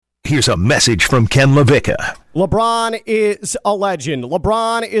here's a message from Ken Lavicka. LeBron is a legend.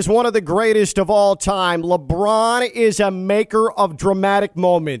 LeBron is one of the greatest of all time. LeBron is a maker of dramatic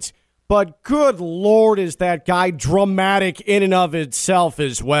moments. But good Lord, is that guy dramatic in and of itself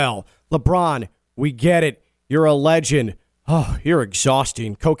as well. LeBron, we get it. You're a legend. Oh, you're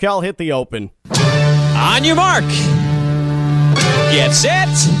exhausting. Kokell, hit the open. On your mark. Get set.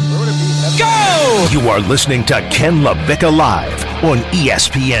 Go! You are listening to Ken Lavicka Live on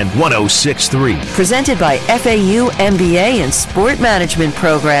ESPN 106.3. Presented by FAU MBA and Sport Management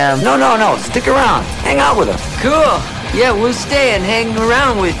Program. No. Stick around. Hang out with us. Cool. Yeah, we'll stay and hang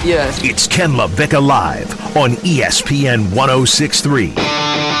around with you. It's Ken Lavicka Live on ESPN 106.3.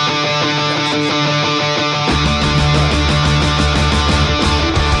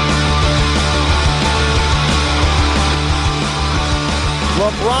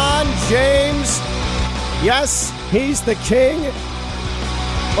 LeBron James, yes, he's the king,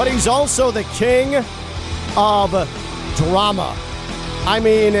 but he's also the king of drama. I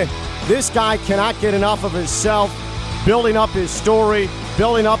mean, this guy cannot get enough of himself, building up his story,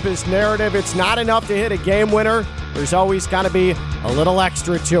 building up his narrative. It's not enough to hit a game winner. There's always got to be a little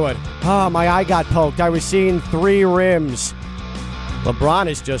extra to it. Oh, my eye got poked. I was seeing 3 rims. LeBron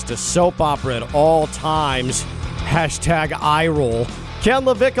is just a soap opera at all times. Hashtag eye roll. Ken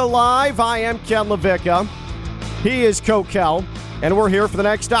Lavicka Live. I am Ken Lavicka. He is Kokell. And we're here for the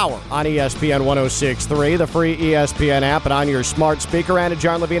next hour on ESPN 106.3, the free ESPN app, and on your smart speaker, and at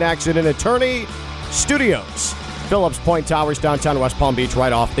John Levine Accident Attorney Studios. Phillips Point Towers, downtown West Palm Beach,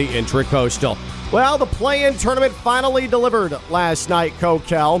 right off the Intracoastal. Well, the play-in tournament finally delivered last night,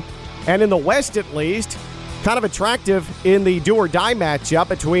 Kokell. And in the West, at least, kind of attractive in the do-or-die matchup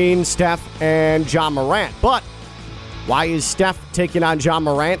between Steph and John Morant. But why is Steph taking on John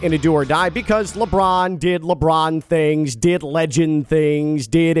Morant in a do-or-die? Because LeBron did LeBron things, did legend things,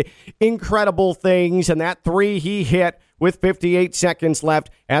 did incredible things, and that 3 he hit with 58 seconds left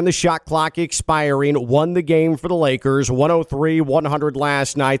and the shot clock expiring won the game for the Lakers. 103-100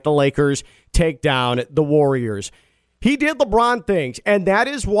 last night. The Lakers take down the Warriors. He did LeBron things, and that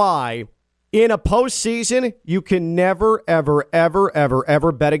is why in a postseason, you can never, ever, ever, ever,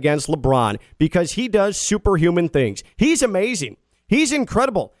 ever bet against LeBron because he does superhuman things. He's amazing. He's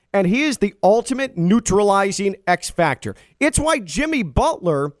incredible. And he is the ultimate neutralizing X factor. It's why Jimmy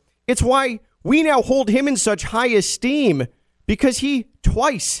Butler, it's why we now hold him in such high esteem because he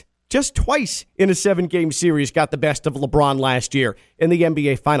just twice in a 7-game series got the best of LeBron last year in the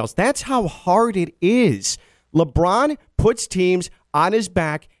NBA Finals. That's how hard it is. LeBron puts teams on his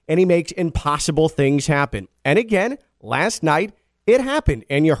back, and he makes impossible things happen. And again, last night, it happened.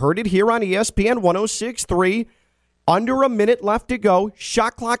 And you heard it here on ESPN 106.3. Under a minute left to go.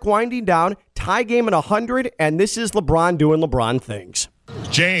 Shot clock winding down. Tie game at 100. And this is LeBron doing LeBron things.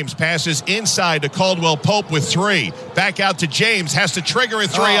 James passes inside to Caldwell Pope with 3. Back out to James. Has to trigger a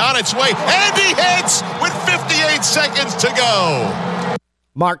 3 on its way. And he hits with 58 seconds to go.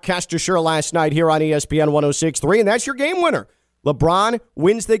 Mark Castor last night here on ESPN 106.3. And that's your game winner. LeBron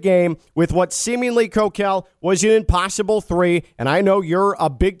wins the game with what seemingly, Kokell, was an impossible 3. And I know you're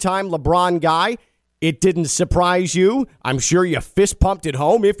a big-time LeBron guy. It didn't surprise you. I'm sure you fist-pumped at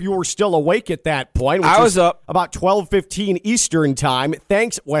home if you were still awake at that point. I was up. About 12:15 Eastern Time.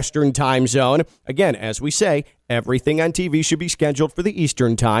 Thanks, Western Time Zone. Again, as we say, everything on TV should be scheduled for the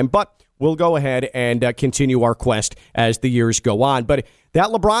Eastern Time. But we'll go ahead and continue our quest as the years go on. But that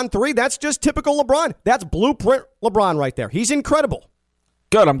LeBron 3, that's just typical LeBron. That's blueprint LeBron right there. He's incredible.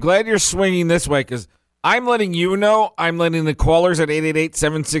 Good. I'm glad you're swinging this way because I'm letting you know. I'm letting the callers at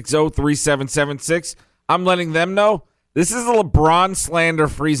 888-760-3776. I'm letting them know this is a LeBron slander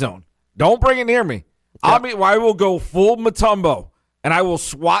free zone. Don't bring it near me. Yep. I will go full Mutombo, and I will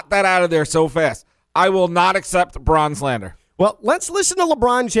swat that out of there so fast. I will not accept LeBron slander. Well, let's listen to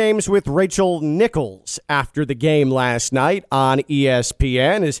LeBron James with Rachel Nichols after the game last night on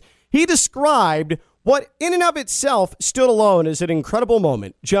ESPN as he described what in and of itself stood alone as an incredible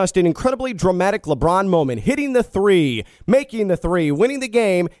moment. Just an incredibly dramatic LeBron moment, hitting the 3, making the 3, winning the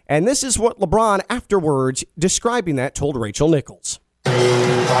game. And this is what LeBron afterwards, describing that, told Rachel Nichols.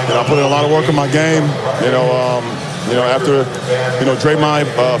 I put in a lot of work in my game. After drape my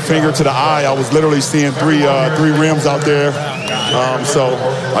finger to the eye, I was literally seeing three rims out there. So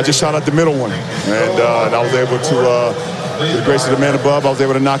I just shot at the middle one, and I was able to, with the grace of the man above, I was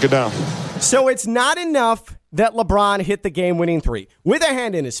able to knock it down. So it's not enough that LeBron hit the game-winning 3 with a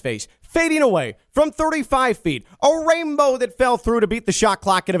hand in his face, fading away from 35 feet, a rainbow that fell through to beat the shot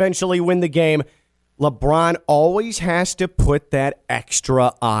clock and eventually win the game. LeBron always has to put that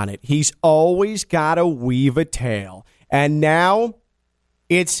extra on it. He's always got to weave a tail. And now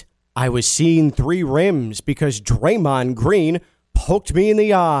it's I was seeing 3 rims because Draymond Green poked me in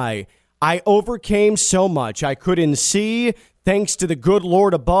the eye. I overcame so much. I couldn't see. Thanks to the good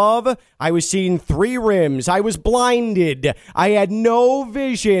Lord above, I was seeing 3 rims. I was blinded. I had no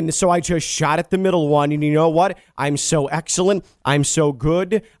vision, so I just shot at the middle one. And you know what? I'm so excellent. I'm so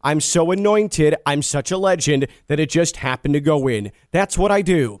good. I'm so anointed. I'm such a legend that it just happened to go in. That's what I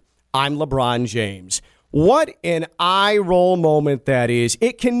do. I'm LeBron James. What an eye roll moment that is.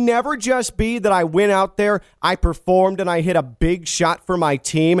 It can never just be that I went out there, I performed, and I hit a big shot for my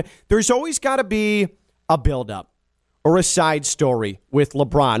team. There's always got to be a buildup or a side story with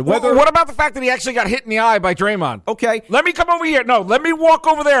LeBron. What about the fact that he actually got hit in the eye by Draymond? Okay. Let me come over here. No, let me walk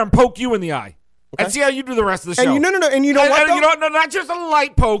over there and poke you in the eye. Okay. And see how you do the rest of the show. And And you know what? No, not just a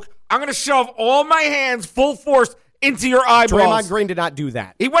light poke. I'm going to shove all my hands full force into your eyeballs. Draymond Green did not do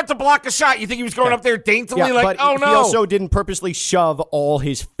that. He went to block a shot. You think he was going up there daintily but oh no. He also didn't purposely shove all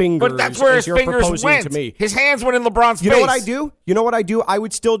his fingers. But that's where his fingers went. To me. His hands went in LeBron's face. You know what I do? I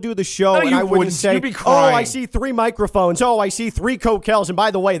would still do the show, and I wouldn't say, oh, I see 3 microphones. Oh, I see 3 Kokells. And by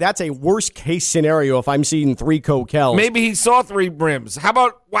the way, that's a worst case scenario if I'm seeing 3 Kokells. Maybe he saw 3 rims. How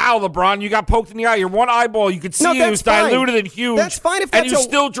about, wow, LeBron, you got poked in the eye. Your one eyeball, you could see it was diluted and huge. That's fine if that's and you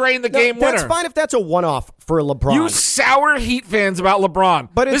still drained the game winner. That's fine if that's a one-off for LeBron. You sour Heat fans about LeBron.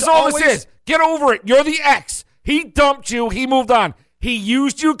 But this is all this is. Get over it. You're the ex. He dumped you. He moved on. He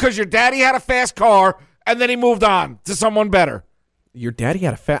used you because your daddy had a fast car, and then he moved on to someone better. Your daddy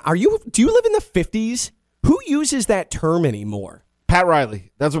had a fast... Do you live in the 50s? Who uses that term anymore? Pat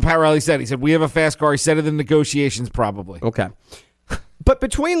Riley. That's what Pat Riley said. He said, we have a fast car. He said it in negotiations probably. Okay. But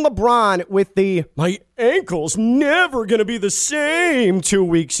between LeBron with my ankle's never going to be the same 2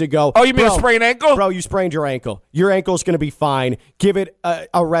 weeks ago. Oh, you mean a sprained ankle? Bro, you sprained your ankle. Your ankle's going to be fine. Give it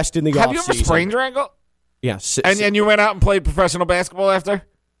a rest in the offseason. Have you ever sprained your ankle? Yes. And you went out and played professional basketball after?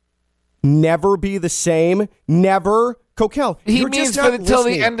 Never be the same. Never. Kokell, he means until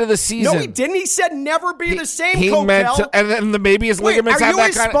the end of the season. No, he didn't. He said never be the same, he Kokell. Meant and then maybe his ligaments have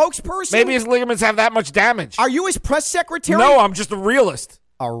that kind of... Are you his spokesperson? Maybe his ligaments have that much damage. Are you his press secretary? No, I'm just a realist.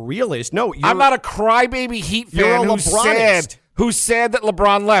 A realist? No, I'm not a crybaby Heat fan who's sad that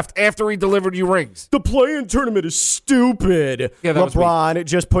LeBron left after he delivered you rings. The play-in tournament is stupid. Yeah, LeBron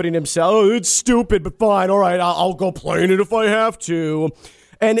just putting himself, it's stupid, but fine. All right, I'll go play in it if I have to.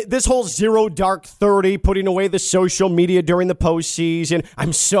 And this whole 0 dark 30, putting away the social media during the postseason.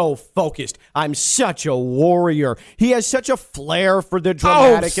 I'm so focused. I'm such a warrior. He has such a flair for the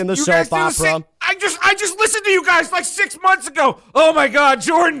dramatic and the soap opera. I just listened to you guys like 6 months ago. Oh my God,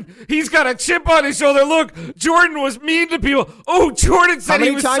 Jordan, he's got a chip on his shoulder. Look, Jordan was mean to people. Oh, Jordan said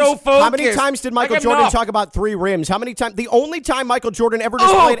he was so focused. How many times did Michael Jordan talk about 3 rims? How many times? The only time Michael Jordan ever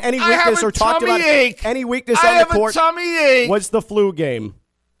displayed any weakness or talked about any weakness on the court was the flu game.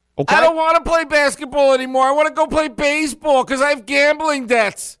 Okay. I don't want to play basketball anymore. I want to go play baseball because I have gambling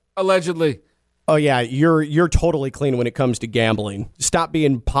debts, allegedly. Oh, yeah, you're totally clean when it comes to gambling. Stop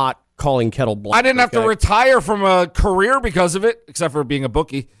being pot calling kettle black. I didn't have to retire from a career because of it, except for being a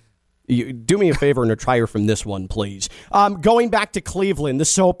bookie. You, do me a favor and retire from this one, please. Going back to Cleveland, the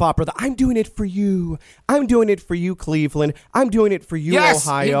soap opera. I'm doing it for you. I'm doing it for you, Cleveland. I'm doing it for you,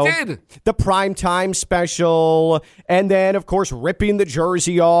 Ohio. Yes, he did. The primetime special. And then, of course, ripping the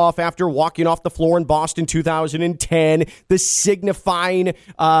jersey off after walking off the floor in Boston 2010. The signifying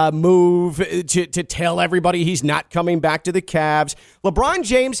move to tell everybody he's not coming back to the Cavs. LeBron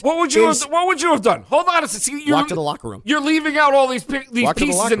James. What would you have done? Hold on a second. Walk to the locker room. You're leaving out all these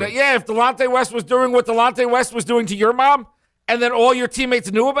pieces in it. Yeah, if Delonte West was doing what Delonte West was doing to your mom, and then all your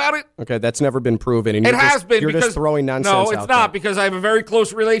teammates knew about it? Okay, that's never been proven. And it has been. You're just throwing nonsense out. No, it's not, because I have a very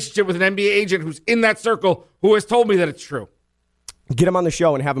close relationship with an NBA agent who's in that circle who has told me that it's true. Get him on the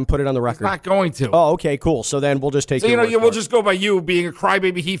show and have him put it on the record. He's not going to. Oh, okay, cool. So then we'll just take we'll just go by you being a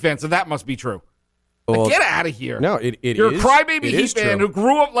crybaby Heat fan, so that must be true. Well, get out of here. No, You're a crybaby Heat fan who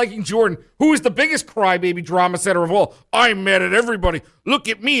grew up liking Jordan, who is the biggest crybaby drama setter of all. I'm mad at everybody. Look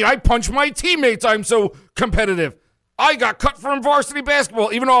at me. I punch my teammates. I'm so competitive. I got cut from varsity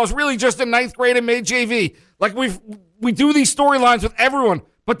basketball, even though I was really just in 9th grade and made JV. Like, we do these storylines with everyone,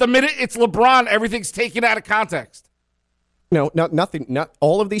 but the minute it's LeBron, everything's taken out of context. No, nothing. Not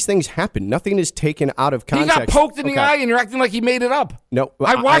all of these things happen. Nothing is taken out of context. He got poked in the eye, and you're acting like he made it up. No,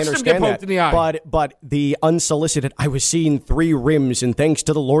 I watched him get poked in the eye. But the unsolicited, I was seeing 3 rims, and thanks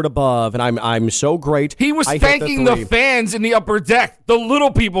to the Lord above, and I'm so great. He was thanking the fans in the upper deck, the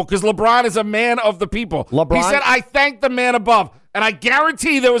little people, because LeBron is a man of the people. He said, "I thank the man above," and I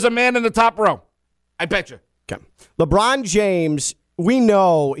guarantee there was a man in the top row. I bet you. Okay. LeBron James we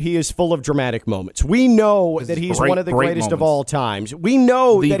know he is full of dramatic moments. We know that he's one of the greatest of all times. We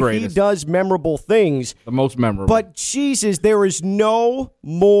know that he does memorable things. The most memorable. But Jesus, there is no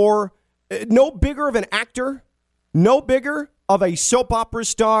bigger of an actor, no bigger of a soap opera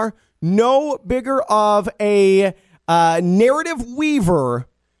star, no bigger of a narrative weaver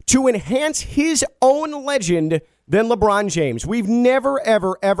to enhance his own legend than LeBron James. We've never,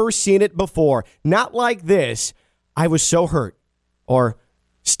 ever, ever seen it before. Not like this. I was so hurt. Or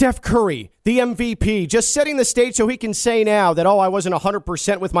Steph Curry, the MVP, just setting the stage so he can say now that, I wasn't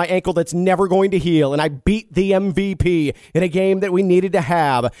 100% with my ankle that's never going to heal, and I beat the MVP in a game that we needed to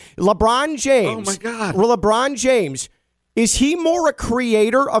have. LeBron James. Oh, my God. LeBron James, is he more a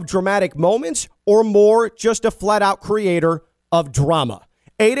creator of dramatic moments or more just a flat-out creator of drama?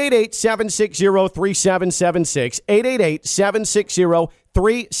 888-760-3776.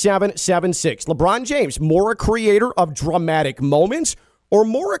 888-760-3776. LeBron James, more a creator of dramatic moments or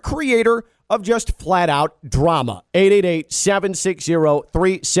more a creator of just flat-out drama?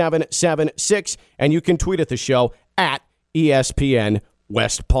 888-760-3776. And you can tweet at the show at ESPN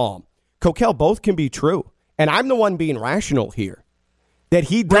West Palm. Kokell, both can be true. And I'm the one being rational here. That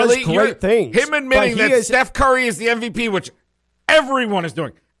he does great things. Him admitting that Steph Curry is the MVP, which everyone is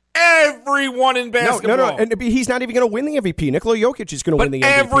doing. Everyone in basketball. No. And he's not even going to win the MVP. Nikola Jokic is going to win the MVP.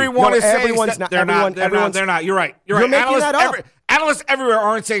 Everyone is saying they're not. You're right. You're making that up. Analysts everywhere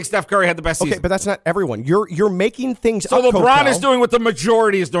aren't saying Steph Curry had the best season. Okay, but that's not everyone. You're making things up, So LeBron Kokell. is doing what the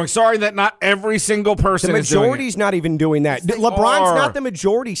majority is doing. Sorry that not every single person is doing it. The majority's not even doing that. LeBron's not the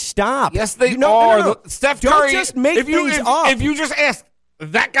majority. Stop. Yes, they are. No. Steph Don't Curry. just make things up. If you just asked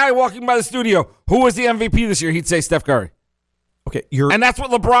that guy walking by the studio who was the MVP this year, he'd say Steph Curry. Okay, and that's what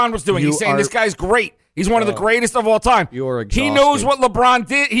LeBron was doing. He's saying this guy's great. He's one of the greatest of all time. He knows what LeBron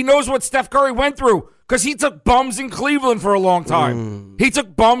did. He knows what Steph Curry went through because he took bums in Cleveland for a long time. He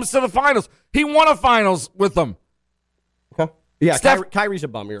took bums to the finals. He won a finals with them. Huh? Yeah, Kyrie's a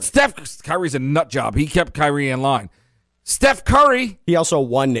bum. Kyrie's a nut job. He kept Kyrie in line. Steph Curry. He also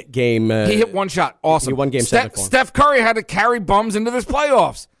won game. He hit one shot. Awesome. He won game 7 for him. Steph Curry had to carry bums into this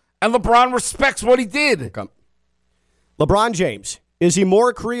playoffs. And LeBron respects what he did. Okay. LeBron James, is he more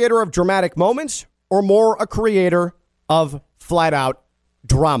a creator of dramatic moments or more a creator of flat-out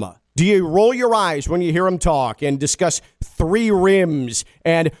drama? Do you roll your eyes when you hear him talk and discuss 3 rims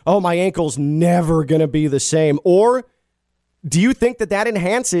and, my ankle's never going to be the same? Or do you think that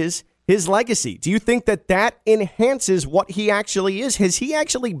enhances his legacy? Do you think that enhances what he actually is? Has he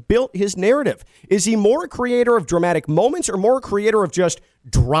actually built his narrative? Is he more a creator of dramatic moments or more a creator of just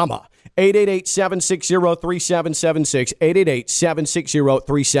drama? 888-760-3776.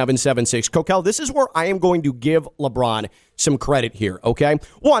 888-760-3776. Kokell, this is where I am going to give LeBron some credit here, okay?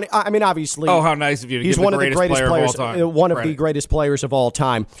 One, I mean, obviously... Oh, how nice of you to he's give one the greatest player of all time. One of the greatest players of all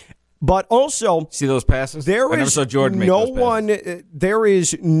time. But also... See those passes? I never saw Jordan make those passes. There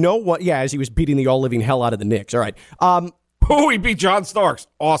is no one... Yeah, as he was beating the all-living hell out of the Knicks. All right. He beat John Starks.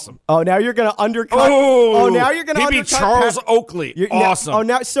 Awesome. Oh, now you're going to undercut... now you're going to undercut... He beat Charles Oakley. Awesome.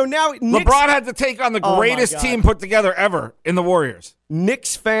 Now Knicks, LeBron had to take on the greatest team put together ever in the Warriors.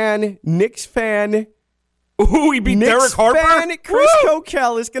 Knicks fan... He beat Derek Harper? Fan Chris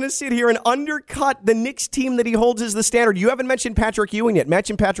Kokell is going to sit here and undercut the Knicks team that he holds as the standard. You haven't mentioned Patrick Ewing yet.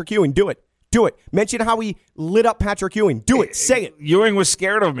 Mention Patrick Ewing. Do it. Mention how he lit up Patrick Ewing. Do it. Say it. Ewing was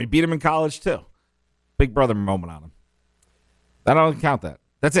scared of him. He beat him in college, too. Big brother moment on him. I don't count that.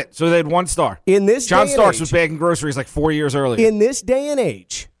 That's it. So they had 1 star. John Starks was bagging groceries like 4 years earlier. In this day and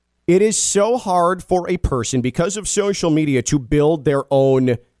age, it is so hard for a person, because of social media, to build their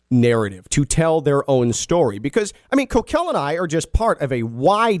own narrative, to tell their own story. Because, Kokell and I are just part of a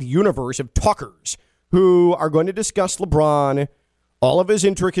wide universe of talkers who are going to discuss LeBron, all of his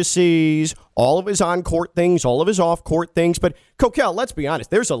intricacies, all of his on-court things, all of his off-court things. But, Kokell, let's be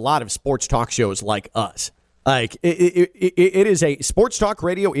honest, there's a lot of sports talk shows like us. Like, it is a sports talk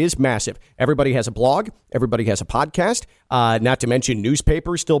radio is massive. Everybody has a blog. Everybody has a podcast. Not to mention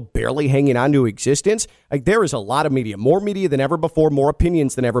newspapers still barely hanging on to existence. Like, there is a lot of media, more media than ever before, more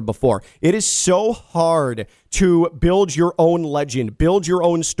opinions than ever before. It is so hard to build your own legend, build your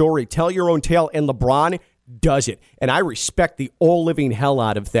own story, tell your own tale, and LeBron does it. And I respect the all-living hell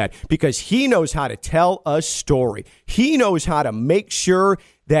out of that because he knows how to tell a story. He knows how to make sure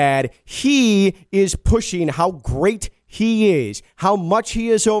that he is pushing how great he is, how much he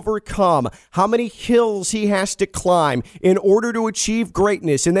has overcome, how many hills he has to climb in order to achieve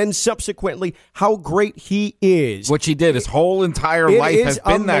greatness, and then subsequently how great he is. Which he did. His whole entire life has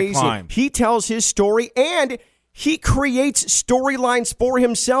been amazing. That climb. He tells his story, and He creates storylines for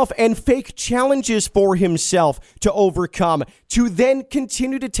himself and fake challenges for himself to overcome, to then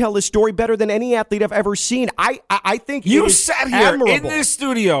continue to tell his story better than any athlete I've ever seen. I think you sat here admirable. In this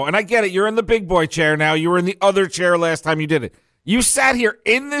studio, and I get it, you're in the big boy chair now. You were in the other chair last time you did it. You sat here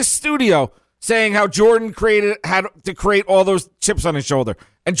in this studio saying how Jordan had to create all those chips on his shoulder,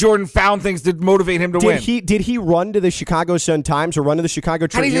 and Jordan found things to motivate him to win. Did he run to the Chicago Sun-Times or run to the Chicago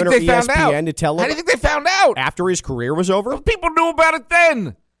Tribune or ESPN to tell him? How do you think they found out? After his career was over? Well, people knew about it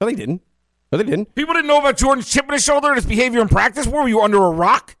then. No, they didn't. People didn't know about Jordan's chip in his shoulder and his behavior in practice. Were you under a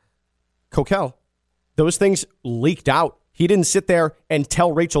rock? Kokell, those things leaked out. He didn't sit there and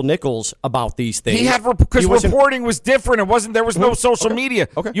tell Rachel Nichols about these things. He had because reporting was different. There was no social media.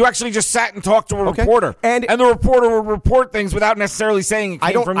 Okay. You actually just sat and talked to a reporter, and the reporter would report things without necessarily saying it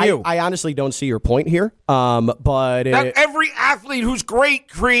came from you. I honestly don't see your point here. But every athlete who's great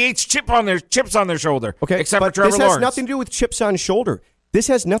creates chips on their shoulder. Okay, except for but Trevor this Lawrence. has nothing to do with chips on shoulder. This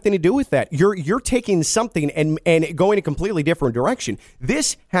has nothing to do with that. You're taking something and going a completely different direction.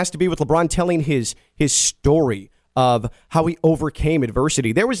 This has to be with LeBron telling his story of how he overcame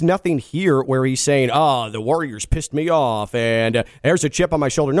adversity. There was nothing here where he's saying, the Warriors pissed me off and there's a chip on my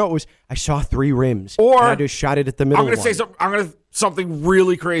shoulder. No, it was, I saw 3 rims and I just shot it at the middle. I'm going to say something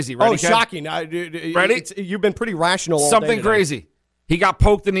really crazy. Ready, Ken? Shocking. Ready? You've been pretty rational all something day crazy. He got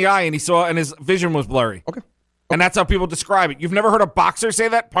poked in the eye and his vision was blurry. Okay. And that's how people describe it. You've never heard a boxer say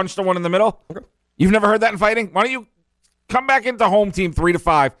that? Punch the one in the middle? Okay. You've never heard that in fighting? Why don't you come back into home team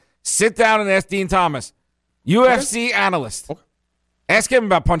 3-5, sit down and ask Dean Thomas, UFC analyst. Okay. Ask him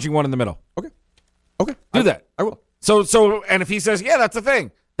about punching one in the middle. Okay. Do that. I will. So, and if he says, yeah, that's a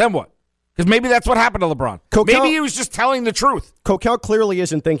thing, then what? Because maybe that's what happened to LeBron. Maybe he was just telling the truth. Kokell clearly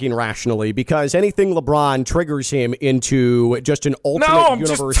isn't thinking rationally because anything LeBron triggers him into just an alternate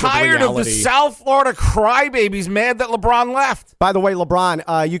universe of reality. No, I'm just tired of the South Florida crybabies mad that LeBron left. By the way,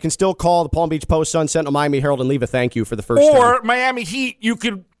 LeBron, you can still call the Palm Beach Post, Sun Sentinel, Miami Herald, and leave a thank you for the first time. Or Miami Heat, you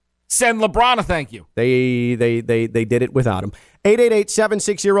could send LeBron a thank you. They did it without him.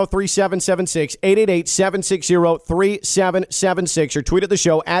 888-760-3776, 888-760-3776, or tweet at the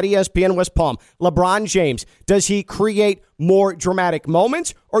show at ESPN West Palm. LeBron James, does he create more dramatic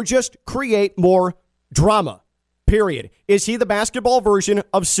moments or just create more drama? Period. Is he the basketball version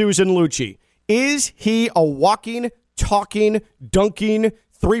of Susan Lucci? Is he a walking, talking, dunking,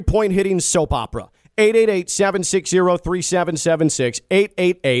 three-point hitting soap opera?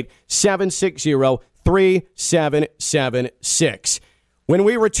 888-760-3776, 888-760-3776. When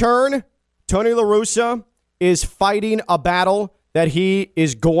we return, Tony La Russa is fighting a battle that he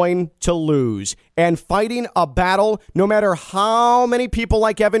is going to lose. And fighting a battle, no matter how many people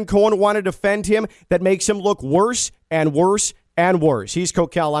like Evan Cohen want to defend him, that makes him look worse and worse and worse. He's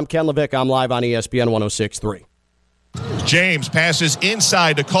Kokell. I'm Ken Lavicka. I'm live on ESPN 106.3. James passes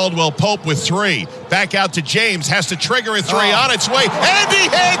inside to Caldwell Pope with 3. Back out to James, has to trigger a 3 on its way, and he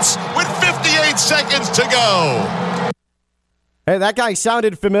hits with 58 seconds to go. Hey, that guy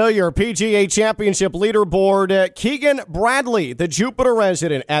sounded familiar. PGA Championship leaderboard. Keegan Bradley, the Jupiter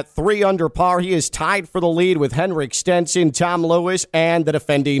resident, at 3 under par. He is tied for the lead with Henrik Stenson, Tom Lewis, and the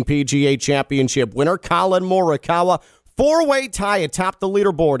defending PGA Championship winner, Colin Morikawa. 4-way tie atop the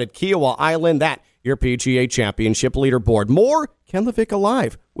leaderboard at Kiowa Island. That your PGA Championship leaderboard. More Ken Lavicka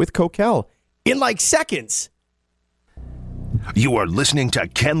Live with Kokell in like seconds. You are listening to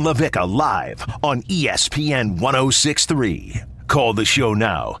Ken Lavicka Live on ESPN 106.3. Call the show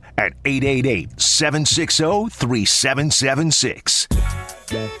now at 888-760-3776.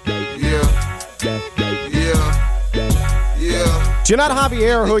 Jeanette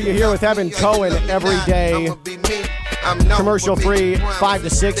Javier, who you hear with Evan Cohen every day, commercial-free 5 to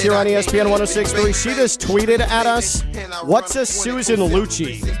 6 here on ESPN 106.3. She just tweeted at us, what's a Susan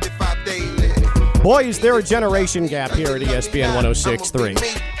Lucci? Boy, is there a generation gap here at ESPN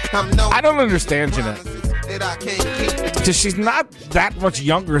 106.3. I don't understand Jeanette. Because she's not that much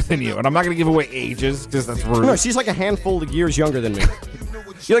younger than you. And I'm not going to give away ages because that's rude. No, she's like a handful of years younger than me.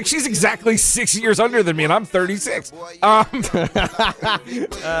 You're like, she's exactly 6 years under than me, and I'm 36. How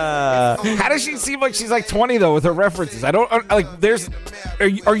does she seem like she's like 20, though, with her references? I don't, like,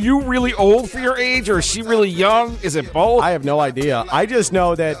 are you really old for your age, or is she really young? Is it both? I have no idea. I just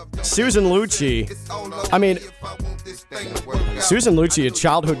know that Susan Lucci, Susan Lucci, a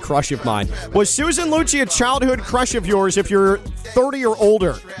childhood crush of mine. Was Susan Lucci a childhood crush of yours if you're 30 or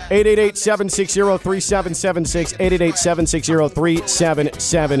older? 888-760-3776, 888-760-3776.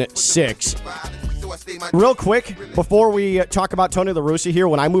 Real quick, before we talk about Tony La Russa here,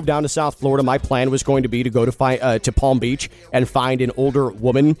 when I moved down to South Florida, my plan was going to be to go to Palm Beach and find an older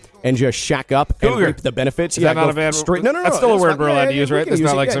woman and just shack up and reap the benefits. Is that not a bad straight? No. That's still a word we're allowed to use, right? It's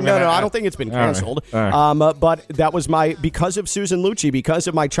not like no, I don't think it's been canceled. All right. But that was because of Susan Lucci, because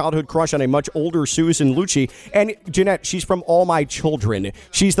of my childhood crush on a much older Susan Lucci. And Jeanette, she's from All My Children.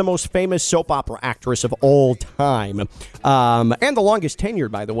 She's the most famous soap opera actress of all time. And the longest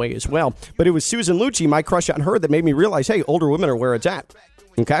tenured, by the way, as well. But it was Susan Lucci, my crush on her, that made me realize, hey, older women are where it's at.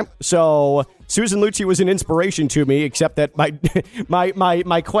 Okay? So Susan Lucci was an inspiration to me, except that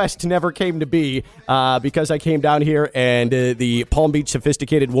my quest never came to be because I came down here and the Palm Beach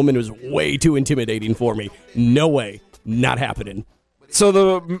sophisticated woman was way too intimidating for me. No way. Not happening. So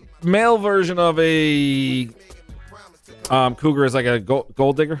the male version of a cougar is like a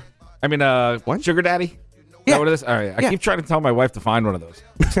gold digger? I mean, what? Sugar daddy? Yeah. Is that what it is? All right. I keep trying to tell my wife to find one of those.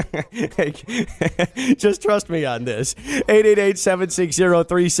 Just trust me on this.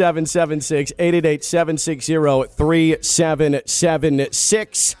 888-760-3776.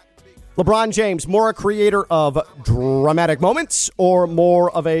 888-760-3776. LeBron James, more a creator of dramatic moments or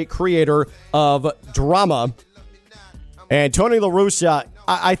more of a creator of drama? And Tony La Russa,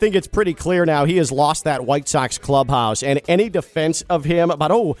 I think it's pretty clear now he has lost that White Sox clubhouse. And any defense of him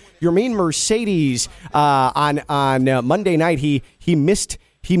about, you mean Mercedes on Monday night, he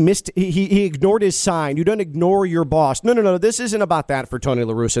ignored his sign. You don't ignore your boss. No. This isn't about that for Tony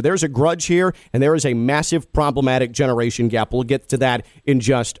La Russa. There's a grudge here, and there is a massive problematic generation gap. We'll get to that in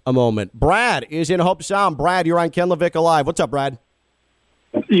just a moment. Brad is in Hope Sound. Brad, you're on Ken Lavicka Live. What's up, Brad?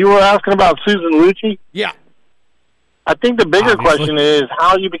 You were asking about Susan Lucci? Yeah. I think the bigger question is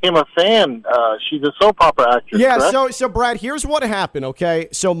how you became a fan. She's a soap opera actress. Yeah, correct? so Brad, here's what happened, okay?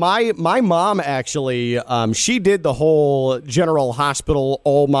 So my mom actually, she did the whole General Hospital,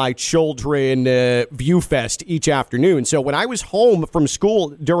 All My Children View Fest each afternoon. So when I was home from school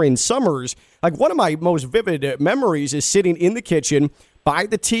during summers, like one of my most vivid memories is sitting in the kitchen by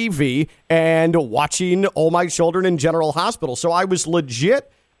the TV and watching All My Children in General Hospital. So I was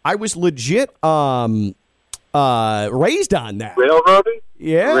legit raised on that. Railroading?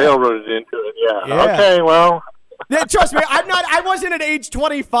 Yeah. Railroaded into it, yeah. Okay, well. Yeah, trust me, I wasn't at age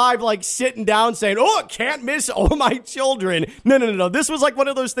 25 like sitting down saying, can't miss All My Children. No. This was like one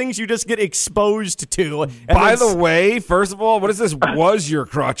of those things you just get exposed to. By the way, first of all, what is this? Was your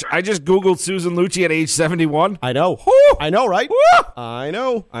crutch? I just Googled Susan Lucci at age 71. I know. I know, right? I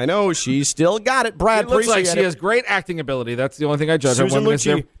know. She's still got it. Brad, it looks like she has great acting ability. That's the only thing I judge on women is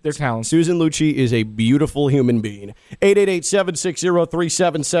their talent. Susan Lucci is a beautiful human being.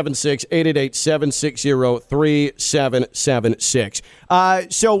 888-760-3776. 888-760-3776.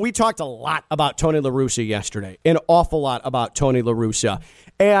 So we talked a lot about Tony La Russa yesterday, an awful lot about Tony La Russa.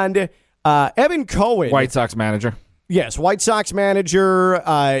 And Evan Cohen. White Sox manager. Yes, White Sox manager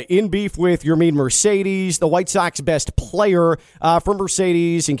in beef with Yermin Mercedes, the White Sox best player for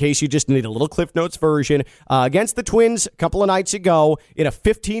Mercedes, in case you just need a little Cliff Notes version, against the Twins a couple of nights ago in a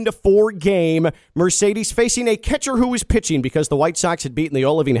 15-4 game. Mercedes facing a catcher who was pitching because the White Sox had beaten the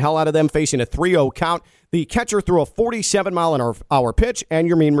living hell out of them, facing a 3-0 count. The catcher threw a 47-mile-an-hour pitch, and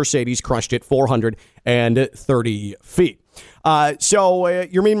Yermin Mercedes crushed it 430 feet. So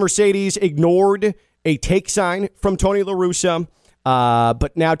Yermin Mercedes ignored a take sign from Tony La Russa,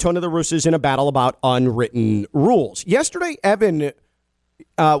 but now Tony La Russa is in a battle about unwritten rules. Yesterday, Evan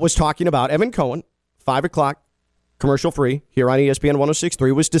was talking about, Evan Cohen, 5 o'clock, commercial free, here on ESPN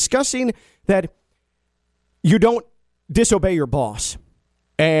 106.3, was discussing that you don't disobey your boss,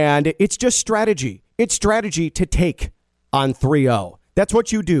 and it's just strategy. It's strategy to take on 3-0. That's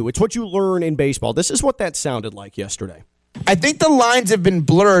what you do. It's what you learn in baseball. This is what that sounded like yesterday. I think the lines have been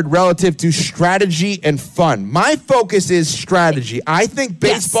blurred relative to strategy and fun. My focus is strategy. I think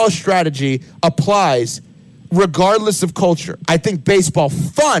baseball strategy applies regardless of culture. I think baseball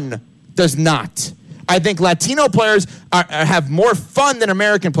fun does not. I think Latino players have more fun than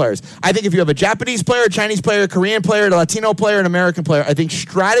American players. I think if you have a Japanese player, a Chinese player, a Korean player, a Latino player, an American player, I think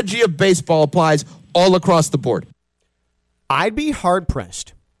strategy of baseball applies all across the board. I'd be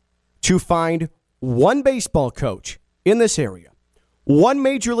hard-pressed to find one baseball coach in this area, one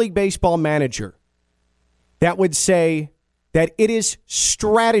Major League Baseball manager that would say that it is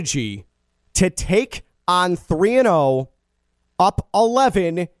strategy to take on 3-0, up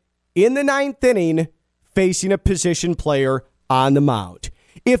 11 in the 9th inning, facing a position player on the mound.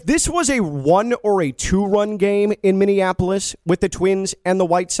 If this was a 1 or a 2-run game in Minneapolis with the Twins and the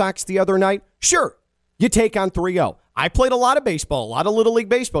White Sox the other night, sure, you take on 3-0. I played a lot of baseball, a lot of Little League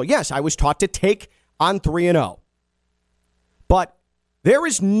Baseball. Yes, I was taught to take on 3-0. But there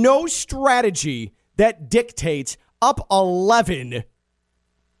is no strategy that dictates up 11,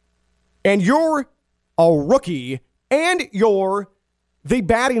 and you're a rookie, and you're the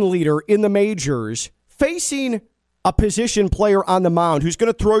batting leader in the majors, facing a position player on the mound who's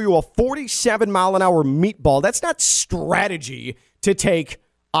going to throw you a 47-mile-an-hour meatball. That's not strategy to take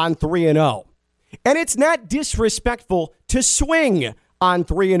on 3-0. And it's not disrespectful to swing on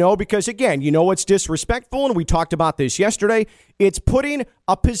 3-0 because, again, you know what's disrespectful, and we talked about this yesterday. It's putting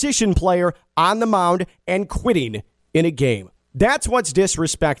a position player on the mound and quitting in a game. That's what's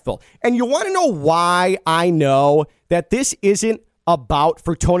disrespectful. And you want to know why I know that this isn't about,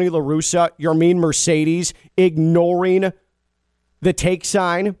 for Tony La Russa, Yermin Mercedes ignoring the take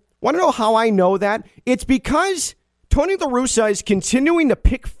sign? Want to know how I know that? It's because Tony La Russa is continuing to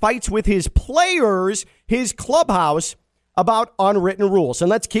pick fights with his players, his clubhouse, about unwritten rules. And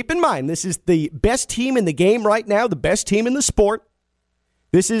let's keep in mind, this is the best team in the game right now, the best team in the sport.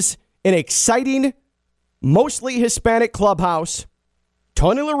 This is an exciting, mostly Hispanic clubhouse.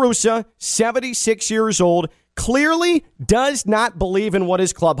 Tony La Russa, 76 years old, clearly does not believe in what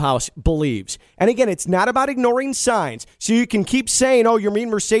his clubhouse believes. And again, it's not about ignoring signs. So you can keep saying, oh, Yermin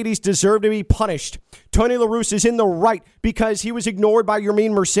Mercedes deserved to be punished. Tony La Russa is in the right because he was ignored by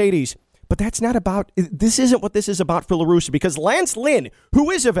Yermin Mercedes. But that's not about, this isn't what this is about for La Russa, because Lance Lynn,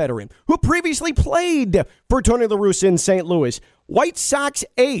 who is a veteran, who previously played for Tony La Russa in St. Louis, White Sox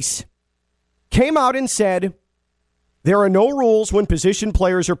ace, came out and said, there are no rules when position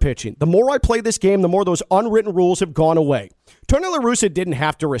players are pitching. The more I play this game, the more those unwritten rules have gone away. Tony La Russa didn't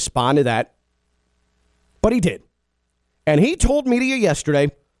have to respond to that, but he did. And he told media yesterday,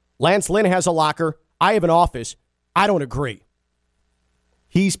 Lance Lynn has a locker. I have an office. I don't agree.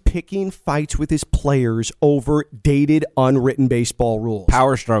 He's picking fights with his players over dated, unwritten baseball rules.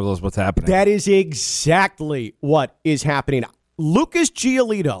 Power struggle is what's happening. That is exactly what is happening. Lucas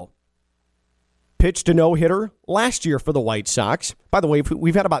Giolito pitched a no-hitter last year for the White Sox. By the way,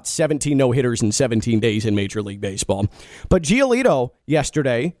 we've had about 17 no-hitters in 17 days in Major League Baseball. But Giolito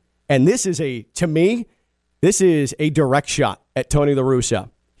yesterday, and to me, this is a direct shot at Tony La Russa.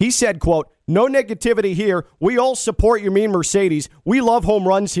 He said, quote, no negativity here. We all support Yermin Mercedes. We love home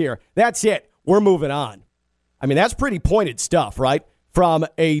runs here. That's it. We're moving on. I mean, that's pretty pointed stuff, right? From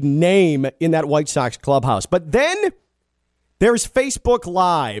a name in that White Sox clubhouse. But then there's Facebook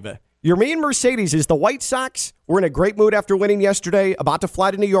Live. Yermin Mercedes is the White Sox. We're in a great mood after winning yesterday, about to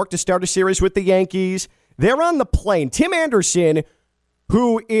fly to New York to start a series with the Yankees. They're on the plane. Tim Anderson,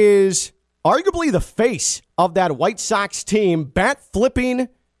 who is arguably the face of that White Sox team, bat-flipping,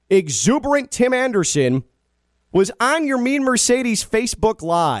 exuberant Tim Anderson, was on Yermin Mercedes' Facebook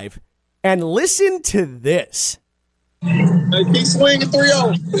Live. And listen to this. Hey, keep swinging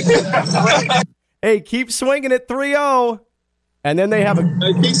 3-0. Hey, keep swinging at 3-0. And then they have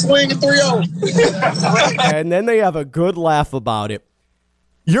keep swinging 3-0. And then they have a good laugh about it.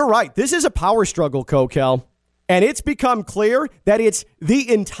 You're right. This is a power struggle, Kokell. And it's become clear that it's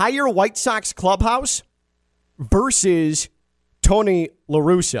the entire White Sox clubhouse versus Tony La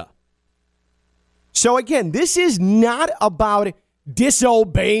Russa. So again, this is not about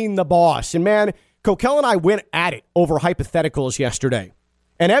disobeying the boss. And man, Kokell and I went at it over hypotheticals yesterday.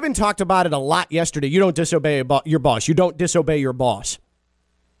 And Evan talked about it a lot yesterday. You don't disobey your boss. You don't disobey your boss.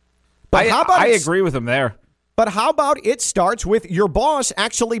 But I agree with him there. But how about it starts with your boss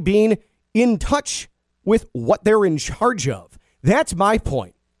actually being in touch with what they're in charge of? That's my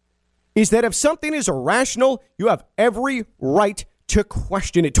point, is that if something is irrational, you have every right to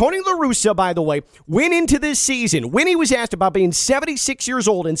question it. Tony La Russa, by the way, went into this season when he was asked about being 76 years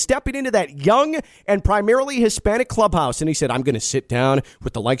old and stepping into that young and primarily Hispanic clubhouse. And he said, I'm going to sit down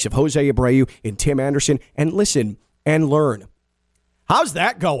with the likes of Jose Abreu and Tim Anderson and listen and learn. How's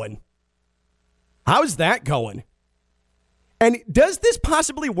that going? How's that going? And does this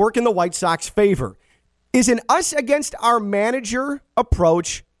possibly work in the White Sox favor? Is an us against our manager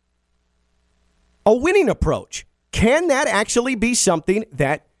approach a winning approach? Can that actually be something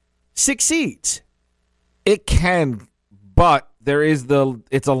that succeeds? It can, but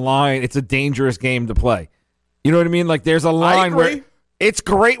it's a line. It's a dangerous game to play. You know what I mean? Like there's a line where it's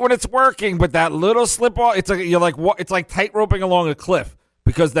great when it's working, but that little slip up, it's like tightroping along a cliff,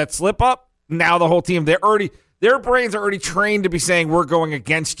 because that slip up, now the whole team, their brains are already trained to be saying we're going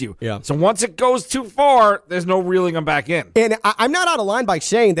against you. Yeah. So once it goes too far, there's no reeling them back in. And I'm not out of line by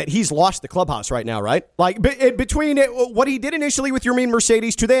saying that he's lost the clubhouse right now, right? Like between what he did initially with Yermin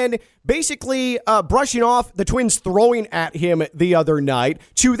Mercedes to then basically brushing off the Twins throwing at him the other night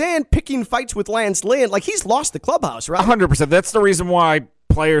to then picking fights with Lance Lynn, like he's lost the clubhouse, right? 100%. That's the reason why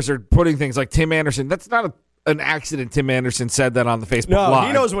players are putting things like Tim Anderson. That's not an accident Tim Anderson said that on the Facebook No, Live.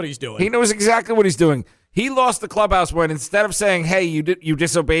 he knows what he's doing. He knows exactly what he's doing. He lost the clubhouse when instead of saying, hey, you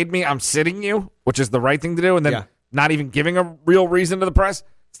disobeyed me, I'm sitting you, which is the right thing to do, and then not even giving a real reason to the press.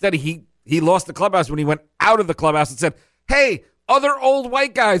 Instead, he lost the clubhouse when he went out of the clubhouse and said, hey, other old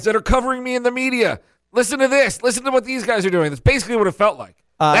white guys that are covering me in the media, listen to this. Listen to what these guys are doing. That's basically what it felt like.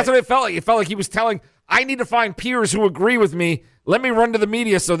 That's what it felt like. It felt like he was telling, I need to find peers who agree with me. Let me run to the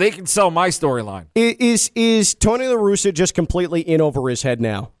media so they can sell my storyline. Is Tony La Russa just completely in over his head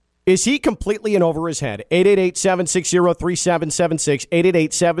now? Is he completely in over his head?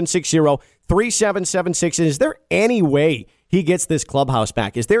 888-760-3776, 888-760-3776. Is there any way he gets this clubhouse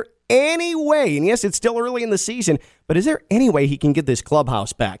back? Is there any way, and yes, it's still early in the season, but is there any way he can get this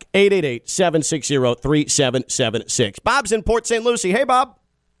clubhouse back? 888-760-3776. Bob's in Port St. Lucie. Hey, Bob.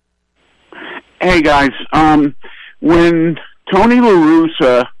 Hey, guys. When Tony La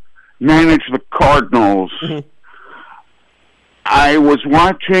Russa managed the Cardinals, I was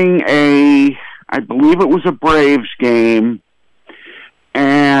watching I believe it was a Braves game,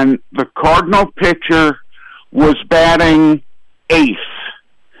 and the Cardinal pitcher was batting eighth.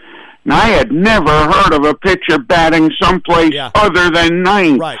 Now, I had never heard of a pitcher batting someplace other than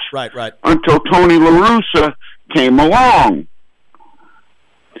ninth. Right. Until Tony La Russa came along.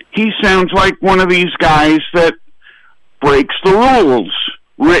 He sounds like one of these guys that breaks the rules,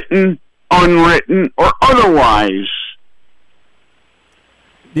 written, unwritten, or otherwise.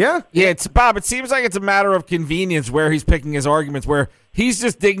 Yeah, it's Bob. It seems like it's a matter of convenience where he's picking his arguments, where he's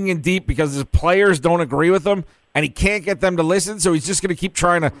just digging in deep because his players don't agree with him, and he can't get them to listen, so he's just going to keep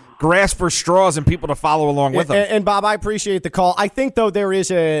trying to grasp for straws and people to follow along with him. And Bob, I appreciate the call. I think, though, there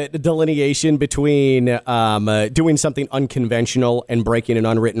is a delineation between doing something unconventional and breaking an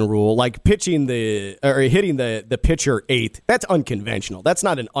unwritten rule, like hitting the pitcher eighth. That's unconventional. That's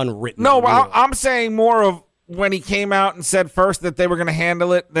not an unwritten rule. I'm saying more of when he came out and said first that they were going to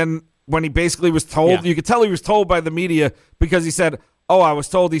handle it, then when he basically was told, you could tell he was told by the media because he said, oh, I was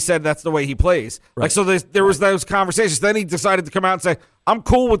told he said that's the way he plays. Right. Like, so there was those conversations. Then he decided to come out and say, I'm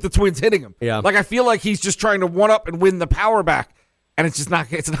cool with the Twins hitting him. Yeah. Like, I feel like he's just trying to one-up and win the power back, and it's just not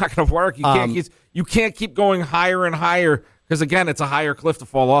going to work. You can't keep going higher and higher because, again, it's a higher cliff to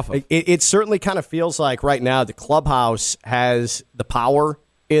fall off of. It certainly kind of feels like right now the clubhouse has the power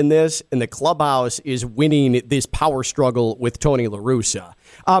in this, and the clubhouse is winning this power struggle with Tony La Russa.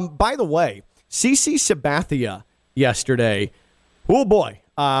 By the way, CC Sabathia yesterday, oh boy,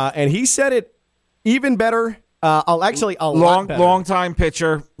 and he said it even better. Long time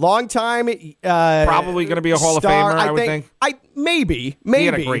pitcher, long time. Probably going to be a Hall of Famer. I would think. Maybe. He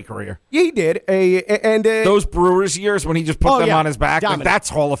had a great career. Yeah, he did. And those Brewers years when he just put them on his back, like, that's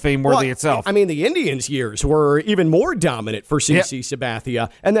Hall of Fame worthy itself. I mean, the Indians years were even more dominant for CC Sabathia,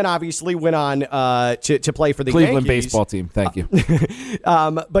 and then obviously went on to play for the Cleveland Yankees. baseball team. Thank you.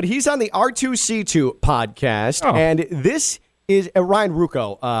 But he's on the R2C2 podcast, and this is Ryan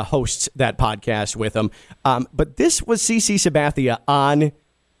Rucco hosts that podcast with him. But this was CC Sabathia on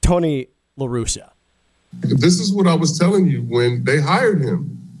Tony La Russa. This is what I was telling you when they hired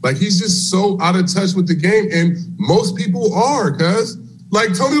him. Like, he's just so out of touch with the game, and most people are, cuz.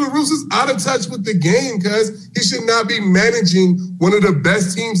 Like, Tony La Russa's out of touch with the game, cuz. He should not be managing one of the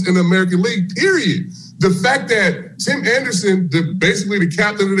best teams in the American League, period. The fact that Tim Anderson, basically the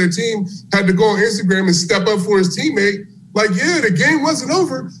captain of their team, had to go on Instagram and step up for his teammate, like, yeah, the game wasn't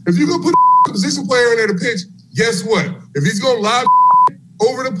over. If you're going to put a position player in there to pitch, guess what? If he's going to lob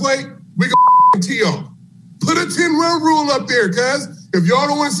over the plate, we going to tee off. Put a 10-run rule up there, cuz. If y'all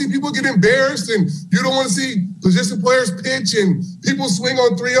don't want to see people get embarrassed and you don't want to see position players pitch and people swing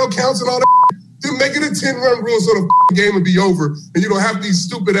on 3-0 counts and all that, then make it a 10-run rule so the game would be over and you don't have these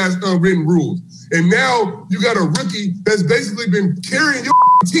stupid-ass unwritten rules. And now you got a rookie that's basically been carrying your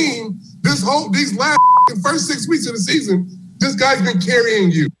team these last first 6 weeks of the season. This guy's been carrying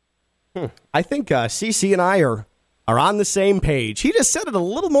you. I think CC and I are on the same page. He just said it a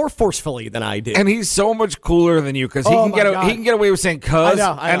little more forcefully than I did. And he's so much cooler than you because he can get away with saying cuz. I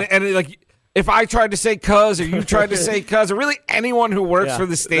know. And like, if I tried to say cuz or you tried to say cuz or really anyone who works for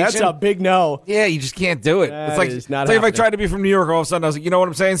the station. That's a big no. Yeah, you just can't do it. It's like if I tried to be from New York all of a sudden, I was like, you know what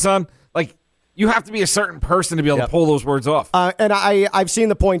I'm saying, son? Like, you have to be a certain person to be able to pull those words off. And I've seen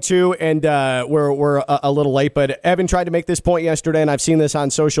the point, too, and we're a little late, but Evan tried to make this point yesterday, and I've seen this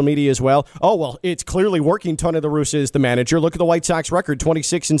on social media as well. Oh, well, it's clearly working. Tony La Russa is the manager. Look at the White Sox record,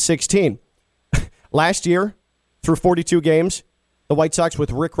 26-16. Last year, through 42 games, the White Sox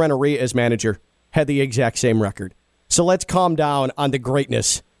with Rick Rennery as manager had the exact same record. So let's calm down on the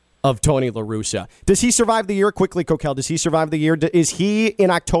greatness of Tony La Russa. Does he survive the year? Quickly, Kokell, does he survive the year? Is he, in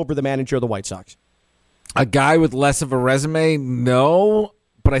October, the manager of the White Sox? A guy with less of a resume? No,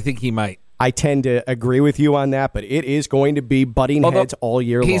 but I think he might. I tend to agree with you on that, but it is going to be butting heads all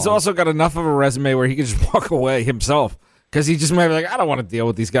year long. He's also got enough of a resume where he can just walk away himself because he just might be like, I don't want to deal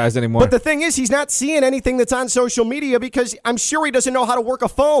with these guys anymore. But the thing is, he's not seeing anything that's on social media because I'm sure he doesn't know how to work a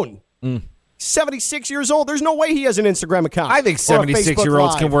phone. 76 years old. There's no way he has an Instagram account. I think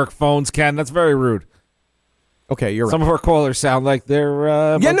 76-year-olds can work phones, Ken. That's very rude. Okay, you're right. Some of our callers sound like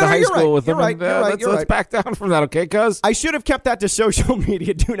they're went to high school with them. Let's back down from that, okay, cuz? I should have kept that to social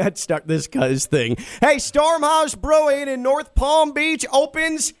media. Do not start this cuz thing. Hey, Stormhouse Brewing in North Palm Beach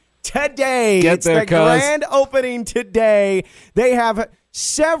opens today. It's the grand opening today. They have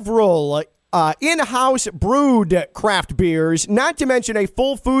several in-house brewed craft beers, not to mention a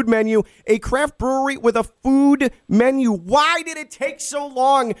full food menu, a craft brewery with a food menu. Why did it take so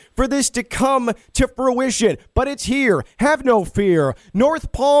long for this to come to fruition? But it's here. Have no fear.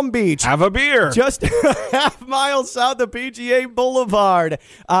 North Palm Beach. Have a beer. Just a half mile south of PGA Boulevard,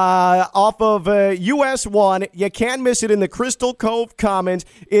 off of US 1. You can't miss it in the Crystal Cove Commons.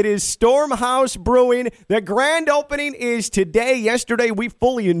 It is Stormhouse Brewing. The grand opening is today. Yesterday, we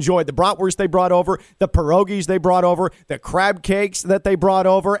fully enjoyed the bratwurst they brought over, the pierogies they brought over, the crab cakes that they brought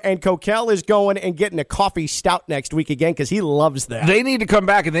over, and Kokell is going and getting a coffee stout next week again because he loves that. They need to come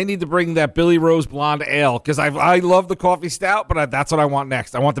back and they need to bring that Billy Rose Blonde Ale because I love the coffee stout, but that's what I want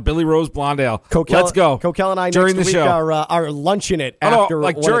next. I want the Billy Rose Blonde Ale. Kokell, let's go. Kokell and I during next the week show. are lunching it after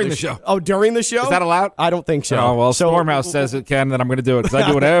during the show. Oh, during the show? Is that allowed? I don't think so. Oh well, Stormhouse says it can, then I'm going to do it because I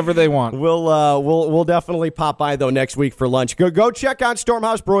do whatever they want. We'll definitely pop by though next week for lunch. Go check out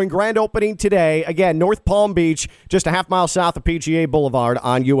Stormhouse Brewing grand opening today. Again, North Palm Beach, just a half mile south of PGA Boulevard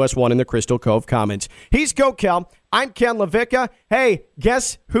on US 1 in the Crystal Cove Commons. He's Kokell. I'm Ken Lavicka. Hey,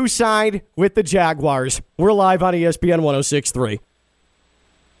 guess who signed with the Jaguars? We're live on ESPN 106.3.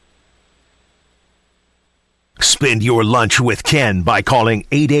 Spend your lunch with Ken by calling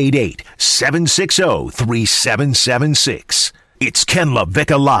 888-760-3776. It's Ken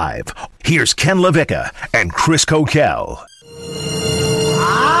Lavicka Live. Here's Ken Lavicka and Chris Kokell.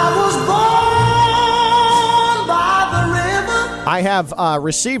 I have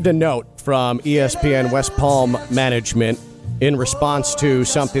received a note from ESPN West Palm management in response to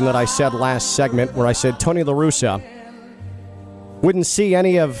something that I said last segment where I said Tony La Russa wouldn't see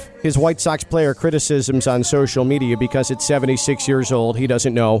any of his White Sox player criticisms on social media because at 76 years old, he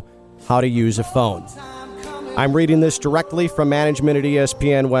doesn't know how to use a phone. I'm reading this directly from management at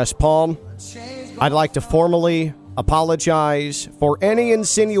ESPN West Palm. I'd like to formally apologize for any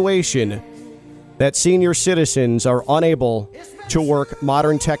insinuation that senior citizens are unable to work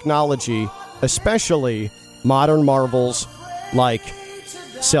modern technology, especially modern marvels like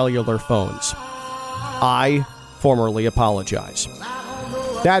cellular phones. I formally apologize.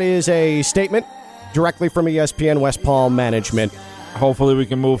 That is a statement directly from ESPN West Palm management. Hopefully we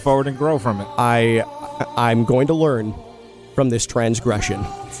can move forward and grow from it. I'm going to learn from this transgression.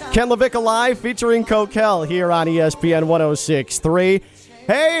 Ken Lavicka Live featuring Kokell here on ESPN 106.3.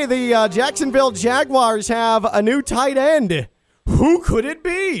 Hey, the Jacksonville Jaguars have a new tight end. Who could it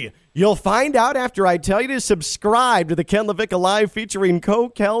be? You'll find out after I tell you to subscribe to the Ken Lavicka Live featuring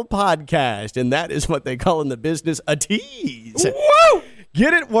Kokell podcast. And that is what they call in the business a tease. Woo!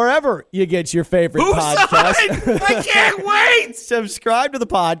 Get it wherever you get your favorite podcast. I can't wait! Subscribe to the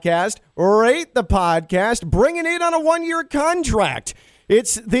podcast, rate the podcast, bringing it on a 1-year contract.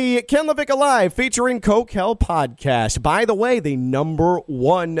 It's the Ken Lavicka Live featuring Kokell podcast. By the way, the number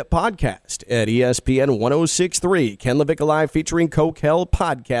one podcast at ESPN 106.3. Ken Lavicka Live featuring Kokell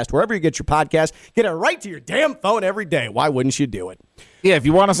podcast. Wherever you get your podcast, get it right to your damn phone every day. Why wouldn't you do it? Yeah, if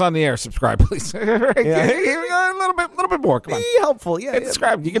you want us on the air, subscribe, please. A little bit more. Come on. Be helpful. Yeah,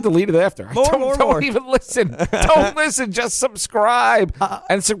 subscribe. You can delete it after. Don't even listen. Don't listen. Just subscribe.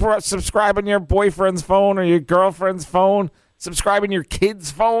 And subscribe on your boyfriend's phone or your girlfriend's phone. Subscribe on your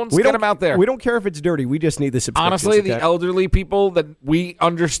kids' phones. Get them out there. We don't care if it's dirty. We just need the subscriptions. Honestly, the elderly people that we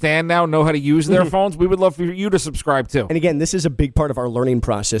understand now know how to use their phones. We would love for you to subscribe too. And again, this is a big part of our learning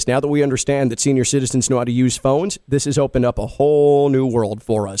process. Now that we understand that senior citizens know how to use phones, this has opened up a whole new world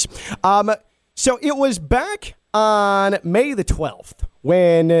for us. So it was back on May the 12th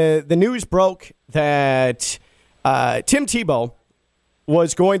when the news broke that Tim Tebow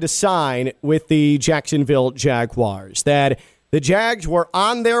was going to sign with the Jacksonville Jaguars, that the Jags were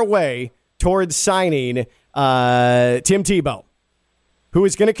on their way towards signing Tim Tebow, who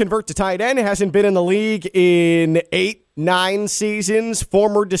is going to convert to tight end, hasn't been in the league in 8-9 seasons,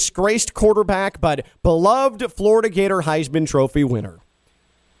 former disgraced quarterback, but beloved Florida Gator Heisman Trophy winner.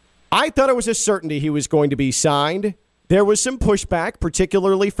 I thought it was a certainty he was going to be signed there was some pushback,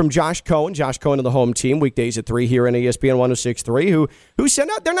 particularly from Josh Cohen of the home team, weekdays at 3 here on ESPN 106.3, who said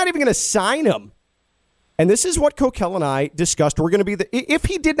they're not even going to sign him. And this is what Kokell and I discussed. We're going to be if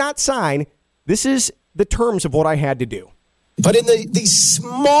he did not sign, this is the terms of what I had to do. But in the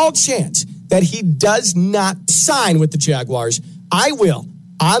small chance that he does not sign with the Jaguars, I will,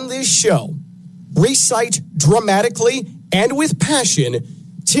 on this show, recite dramatically and with passion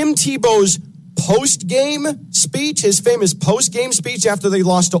Tim Tebow's post-game speech, his famous post-game speech after they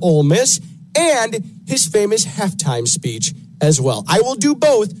lost to Ole Miss, and his famous halftime speech as well. I will do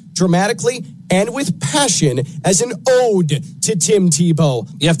both dramatically and with passion as an ode to Tim Tebow.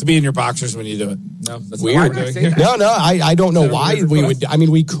 You have to be in your boxers when you do it. No, that's weird. No, I don't know why we would. I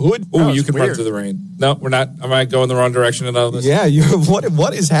mean, we could. Oh, you can run through the rain. No, we're not. I might go in the wrong direction and all this. Yeah,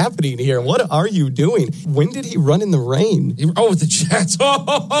 what is happening here? What are you doing? When did he run in the rain? With the Jets.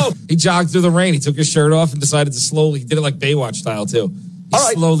 He jogged through the rain. He took his shirt off and decided to slowly. He did it like Baywatch style too. All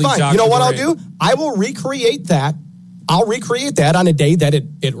right, slowly fine. jogged. You know what I'll rain. do? I will recreate that. I'll recreate that on a day that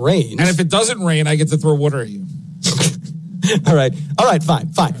it rains. And if it doesn't rain, I get to throw water at you. All right, fine.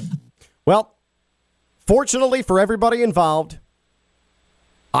 Well, fortunately for everybody involved,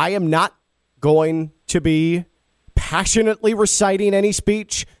 I am not going to be passionately reciting any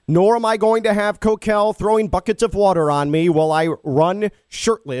speech, nor am I going to have Kokell throwing buckets of water on me while I run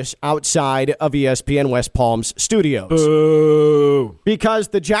shirtless outside of ESPN West Palm's studios. Boo. Because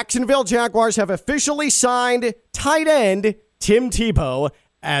the Jacksonville Jaguars have officially signed tight end Tim Tebow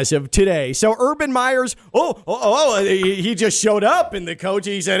as of today. So Urban Meyer's, he just showed up, and the coach,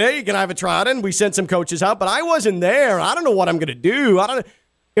 he said, hey, can I have a trot in? We sent some coaches out, but I wasn't there. I don't know what I'm going to do.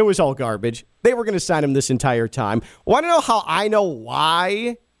 It was all garbage. They were going to sign him this entire time. Want to know how I know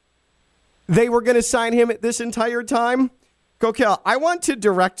why they were going to sign him this entire time? Kokell, I want to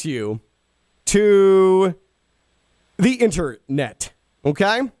direct you to the internet,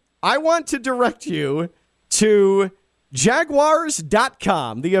 okay? I want to direct you to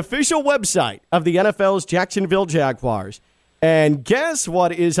Jaguars.com, the official website of the NFL's Jacksonville Jaguars. And guess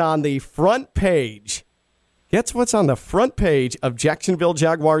what is on the front page? Guess what's on the front page of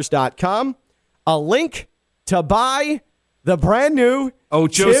JacksonvilleJaguars.com? A link to buy the brand new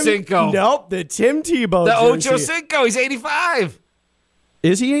Ocho Cinco. Nope, the Tim Tebow The jersey. Ocho Cinco. He's 85.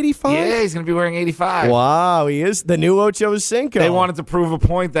 Is he 85? Yeah, he's going to be wearing 85. Wow, he is the new Ocho Cinco. They wanted to prove a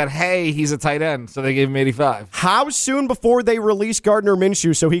point that, hey, he's a tight end, so they gave him 85. How soon before they release Gardner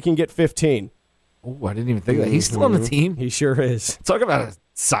Minshew so he can get 15? Oh, I didn't even think of that. He's still on the team. He sure is. Talk about a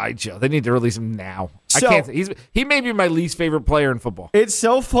sideshow. They need to release him now. So, I can't. He may be my least favorite player in football. It's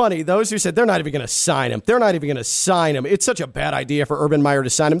so funny. Those who said they're not even going to sign him. They're not even going to sign him. It's such a bad idea for Urban Meyer to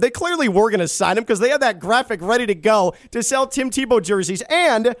sign him. They clearly were going to sign him because they had that graphic ready to go to sell Tim Tebow jerseys.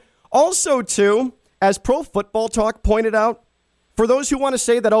 And also, too, as Pro Football Talk pointed out, for those who want to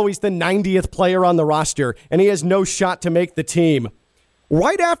say that, he's the 90th player on the roster and he has no shot to make the team.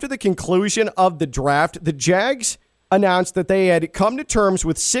 Right after the conclusion of the draft, the Jags announced that they had come to terms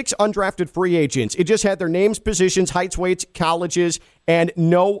with 6 undrafted free agents. It just had their names, positions, heights, weights, colleges, and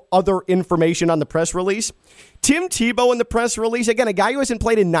no other information on the press release. Tim Tebow in the press release, again, a guy who hasn't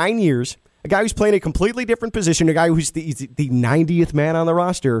played in 9 years, a guy who's playing a completely different position, a guy who's the 90th man on the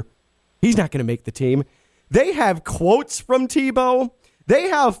roster. He's not going to make the team. They have quotes from Tebow. They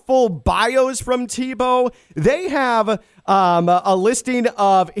have full bios from Tebow. They have a listing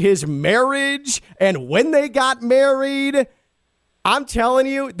of his marriage and when they got married. I'm telling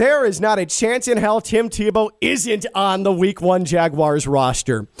you, there is not a chance in hell Tim Tebow isn't on the Week 1 Jaguars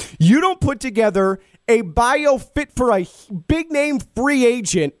roster. You don't put together a bio fit for a big-name free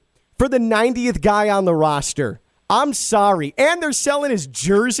agent for the 90th guy on the roster. I'm sorry. And they're selling his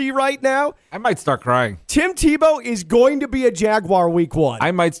jersey right now. I might start crying. Tim Tebow is going to be a Jaguar Week 1.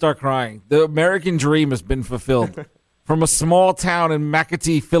 I might start crying. The American dream has been fulfilled. From a small town in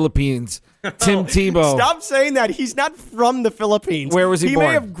Makati, Philippines, Tim Tebow. Stop saying that. He's not from the Philippines. Where was he born? He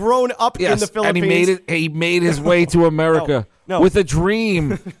may have grown up in the Philippines. And he made his way to America with a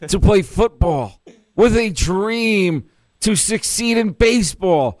dream to play football, with a dream to succeed in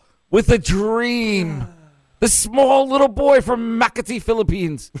baseball, with a dream. The small little boy from Makati,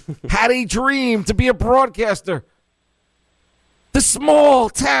 Philippines, had a dream to be a broadcaster. The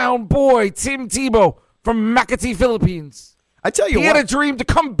small town boy, Tim Tebow, from Makati, Philippines. I tell you he had a dream to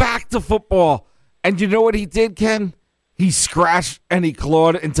come back to football. And you know what he did, Ken? He scratched and he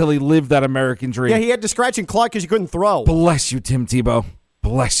clawed until he lived that American dream. Yeah, he had to scratch and claw because he couldn't throw. Bless you, Tim Tebow.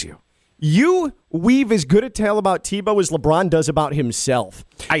 Bless you. You weave as good a tale about Tebow as LeBron does about himself.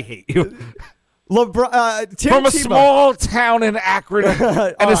 I hate you. Tim from a Tebow. small town in Akron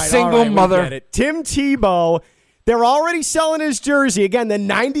and a single mother. Tim Tebow, They're already selling his jersey. Again, the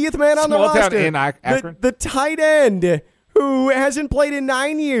 90th man on the Small town roster. in Akron. The tight end who hasn't played in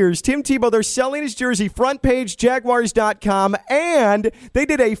 9 years, Tim Tebow. They're selling his jersey, front page, Jaguars.com, and they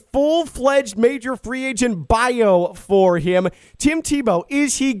did a full-fledged major free agent bio for him. Tim Tebow,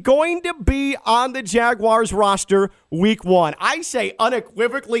 is he going to be on the Jaguars roster week 1? I say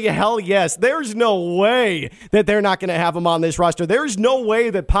unequivocally, hell yes. There's no way that they're not going to have him on this roster. There's no way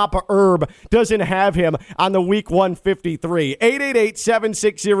that Papa Herb doesn't have him on the week 153.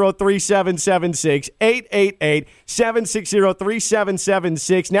 888-760-3776.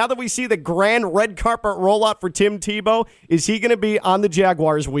 888-760-3776. Now that we see the grand red carpet rollout for Tim Tebow, is he going to be on the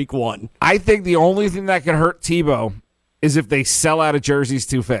Jaguars week 1? I think the only thing that can hurt Tebow is if they sell out of jerseys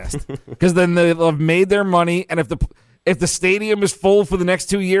too fast, because then they'll have made their money, and if the stadium is full for the next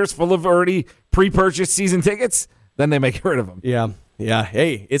 2 years, full of already pre-purchased season tickets, then they may get rid of them. Yeah.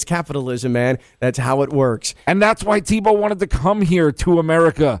 Hey, it's capitalism, man. That's how it works. And that's why Tebow wanted to come here to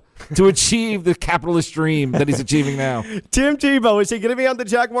America to achieve the capitalist dream that he's achieving now. Tim Tebow, is he going to be on the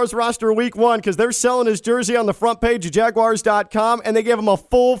Jaguars roster week 1? Because they're selling his jersey on the front page of Jaguars.com, and they give him a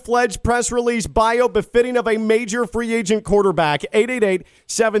full-fledged press release bio befitting of a major free agent quarterback.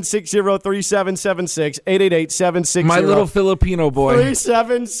 888-760-3776. 888-760. My little Filipino boy.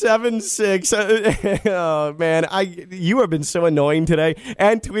 3776. Oh, man. You have been so annoying today.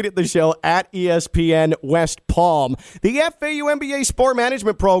 And tweeted the show at ESPN West Palm. The FAU MBA Sport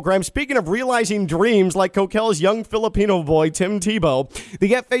Management Program, speaking of realizing dreams like Kokell's young Filipino boy, Tim Tebow, the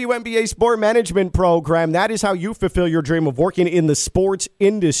FAU MBA Sport Management Program, that is how you fulfill your dream of working in the sports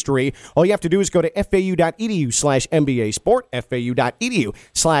industry. All you have to do is go to fau.edu/MBA Sport,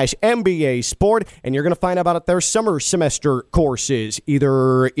 fau.edu/MBA Sport, and you're going to find out about their summer semester courses,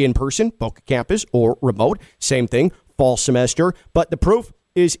 either in person, Boca Campus, or remote. Same thing, fall semester, but the proof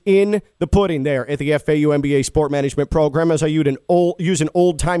is in the pudding there at the FAU MBA Sport Management Program, as I use an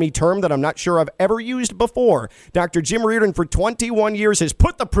old-timey term that I'm not sure I've ever used before. Dr. Jim Reardon, for 21 years, has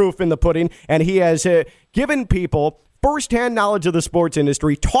put the proof in the pudding, and he has given people first-hand knowledge of the sports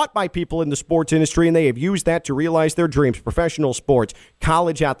industry, taught by people in the sports industry, and they have used that to realize their dreams. Professional sports,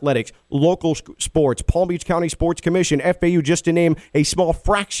 college athletics, local sports, Palm Beach County Sports Commission, FAU, just to name a small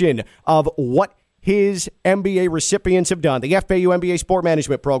fraction of what his MBA recipients have done. The FAU MBA Sport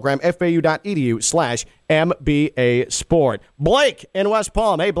Management Program, fau.edu/MBA Sport. Blake in West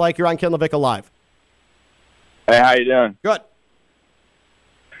Palm. Hey, Blake, you're on Ken Lavicka Live. Hey, how you doing? Good.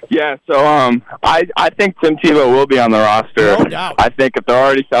 Yeah, so I think Tim Tebow will be on the roster. No doubt. I think if they're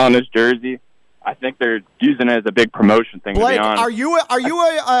already selling his jersey, I think they're using it as a big promotion thing. Blake, to be honest. are you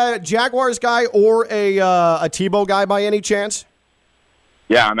a Jaguars guy or a Tebow guy by any chance?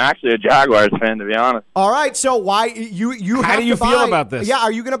 Yeah, I'm actually a Jaguars fan, to be honest. All right, so why you How have do you to buy, feel about this? Yeah, are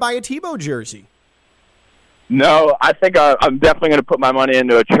you going to buy a Tebow jersey? No, I think I'm definitely going to put my money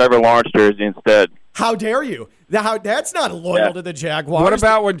into a Trevor Lawrence jersey instead. How dare you? That's not loyal to the Jaguars. What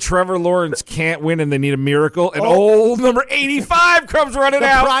about when Trevor Lawrence can't win and they need a miracle and old number 85 comes running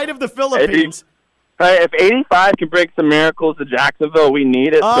out? The pride of the Philippines. If 85 can bring some miracles to Jacksonville, we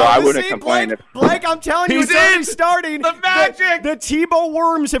need it, so I wouldn't complain. Blake, I'm telling you, it's already starting. The magic! The Tebow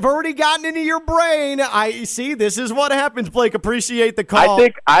worms have already gotten into your brain. I see. This is what happens, Blake. Appreciate the call.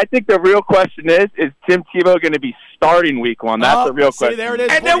 I think the real question is Tim Tebow going to be starting week 1? That's the real question. There it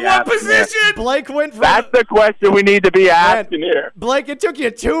is. And then what position? Blake went from... That's the question we need to be asking here. Blake, it took you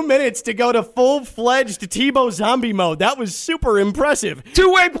 2 minutes to go to full-fledged Tebow zombie mode. That was super impressive.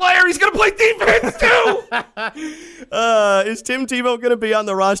 Two-way player. He's going to play defense, too. Is Tim Tebow going to be on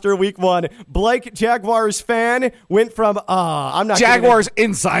the roster week 1? Blake, Jaguars fan, went from, I'm not Jaguars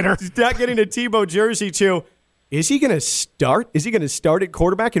insider. Not getting a Tebow jersey to... Is he going to start? Is he going to start at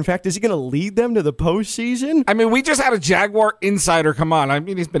quarterback? In fact, is he going to lead them to the postseason? I mean, we just had a Jaguar insider come on. I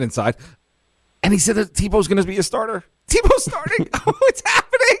mean, he's been inside. And he said that Tebow's going to be a starter. Tebow's starting. Oh, it's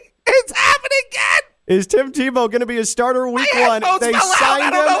happening. It's happening again. Is Tim Tebow going to be a starter week 1? They signed him. I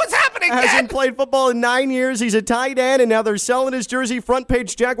don't know what's happening. Hasn't played football in 9 years. He's a tight end, and now they're selling his jersey, front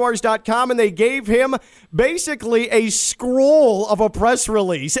page Jaguars.com, and they gave him basically a scroll of a press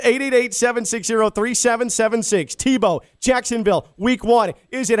release. 888-760-3776. Tebow, Jacksonville, week 1.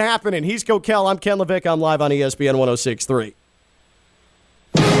 Is it happening? He's Kokell. I'm Ken Lavicka. I'm live on ESPN 106.3.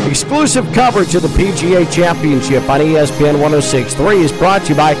 Exclusive coverage of the PGA Championship on ESPN 106.3 is brought to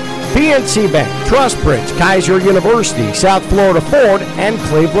you by PNC Bank, Trustbridge, Kaiser University, South Florida Ford, and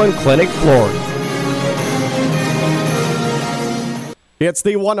Cleveland Clinic, Florida. It's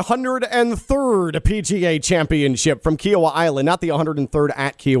the 103rd PGA Championship from Kiowa Island. Not the 103rd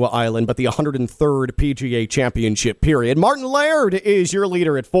at Kiowa Island, but the 103rd PGA Championship, period. Martin Laird is your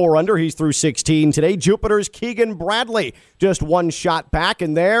leader at 4 under. He's through 16 today. Jupiter's Keegan Bradley just one shot back.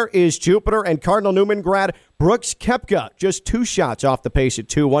 And there is Jupiter and Cardinal Newman grad Brooks Koepka, just 2 shots off the pace at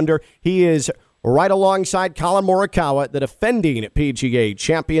 2 under. He is right alongside Colin Morikawa, the defending PGA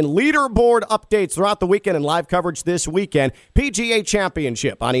champion. Leaderboard updates throughout the weekend and live coverage this weekend. PGA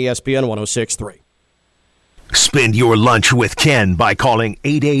Championship on ESPN 106.3. Spend your lunch with Ken by calling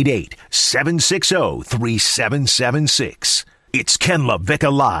 888-760-3776. It's Ken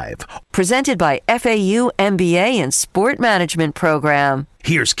Lavicka Live. Presented by FAU MBA and Sport Management Program.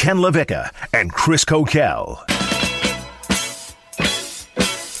 Here's Ken Lavicka and Chris Kokell.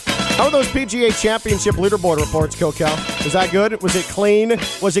 How are those PGA Championship leaderboard reports, Kokell? Was that good? Was it clean?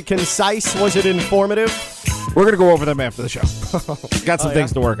 Was it concise? Was it informative? We're going to go over them after the show. Got some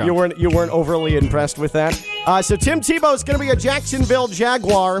things to work on. You weren't overly impressed with that? So Tim Tebow is going to be a Jacksonville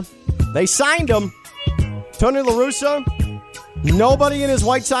Jaguar. They signed him. Tony La Russa, nobody in his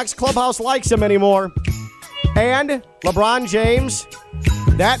White Sox clubhouse likes him anymore. And LeBron James,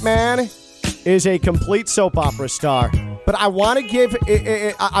 that man is a complete soap opera star. But I want to give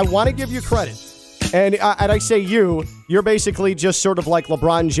you credit, and I say you're basically just sort of like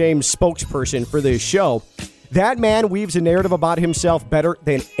LeBron James' spokesperson for this show. That man weaves a narrative about himself better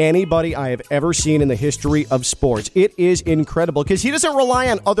than anybody I have ever seen in the history of sports. It is incredible because he doesn't rely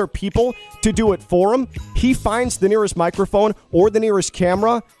on other people to do it for him. He finds the nearest microphone or the nearest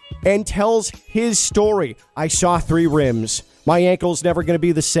camera and tells his story. I saw 3 rims. My ankle's never going to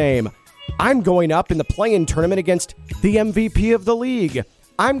be the same. I'm going up in the play-in tournament against the MVP of the league.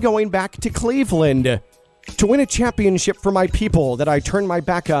 I'm going back to Cleveland to win a championship for my people that I turned my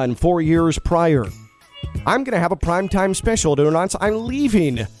back on 4 years prior. I'm going to have a primetime special to announce I'm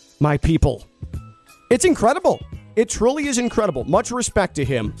leaving my people. It's incredible. It truly is incredible. Much respect to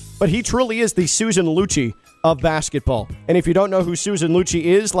him, but he truly is the Susan Lucci of basketball. And if you don't know who Susan Lucci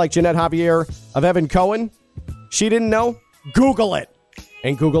is, like Jeanette Javier of Evan Cohen, she didn't know? Google it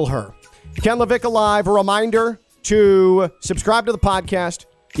and Google her. Ken Lavicka Live, a reminder to subscribe to the podcast.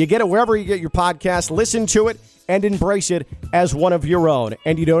 You get it wherever you get your podcast. Listen to it and embrace it as one of your own.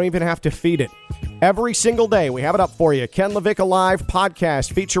 And you don't even have to feed it. Every single day, we have it up for you. Ken Lavicka Live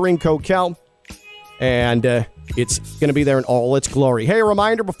podcast featuring Kokell. And it's going to be there in all its glory. Hey, a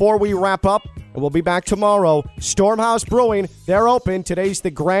reminder before we wrap up, and we'll be back tomorrow. Stormhouse Brewing, they're open. Today's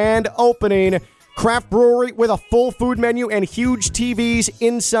the grand opening. Craft brewery with a full food menu and huge TVs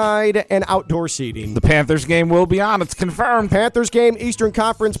inside and outdoor seating. The Panthers game will be on. It's confirmed. Panthers game, Eastern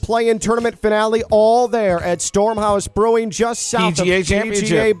Conference play-in tournament finale, all there at Stormhouse Brewing, just south PGA of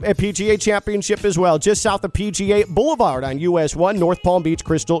Championship. PGA Championship as well, just south of PGA Boulevard on US 1, North Palm Beach,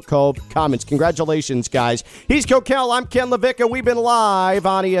 Crystal Cove Commons. Congratulations, guys. He's Kokell. I'm Ken Lavicka. We've been live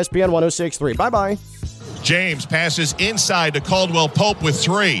on ESPN 106.3. Bye-bye. James passes inside to Caldwell Pope with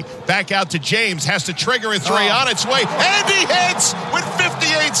 3. Back out to James, has to trigger a 3 on its way, and he hits with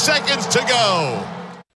 58 seconds to go.